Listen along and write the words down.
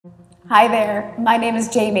Hi there, my name is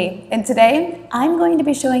Jamie, and today I'm going to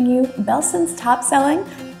be showing you Belson's top-selling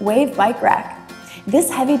Wave Bike Rack. This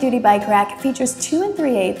heavy-duty bike rack features 2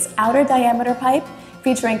 3/8 outer diameter pipe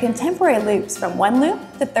featuring contemporary loops from 1 loop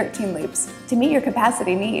to 13 loops to meet your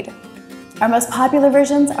capacity need. Our most popular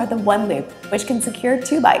versions are the 1 loop, which can secure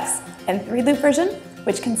 2 bikes, and 3 loop version,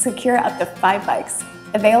 which can secure up to 5 bikes.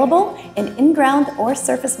 Available in-ground or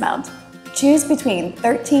surface mount. Choose between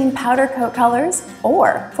 13 powder coat colors,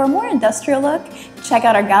 or for a more industrial look, check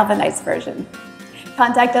out our galvanized version.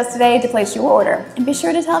 Contact us today to place your order, and be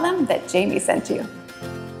sure to tell them that Jamie sent you.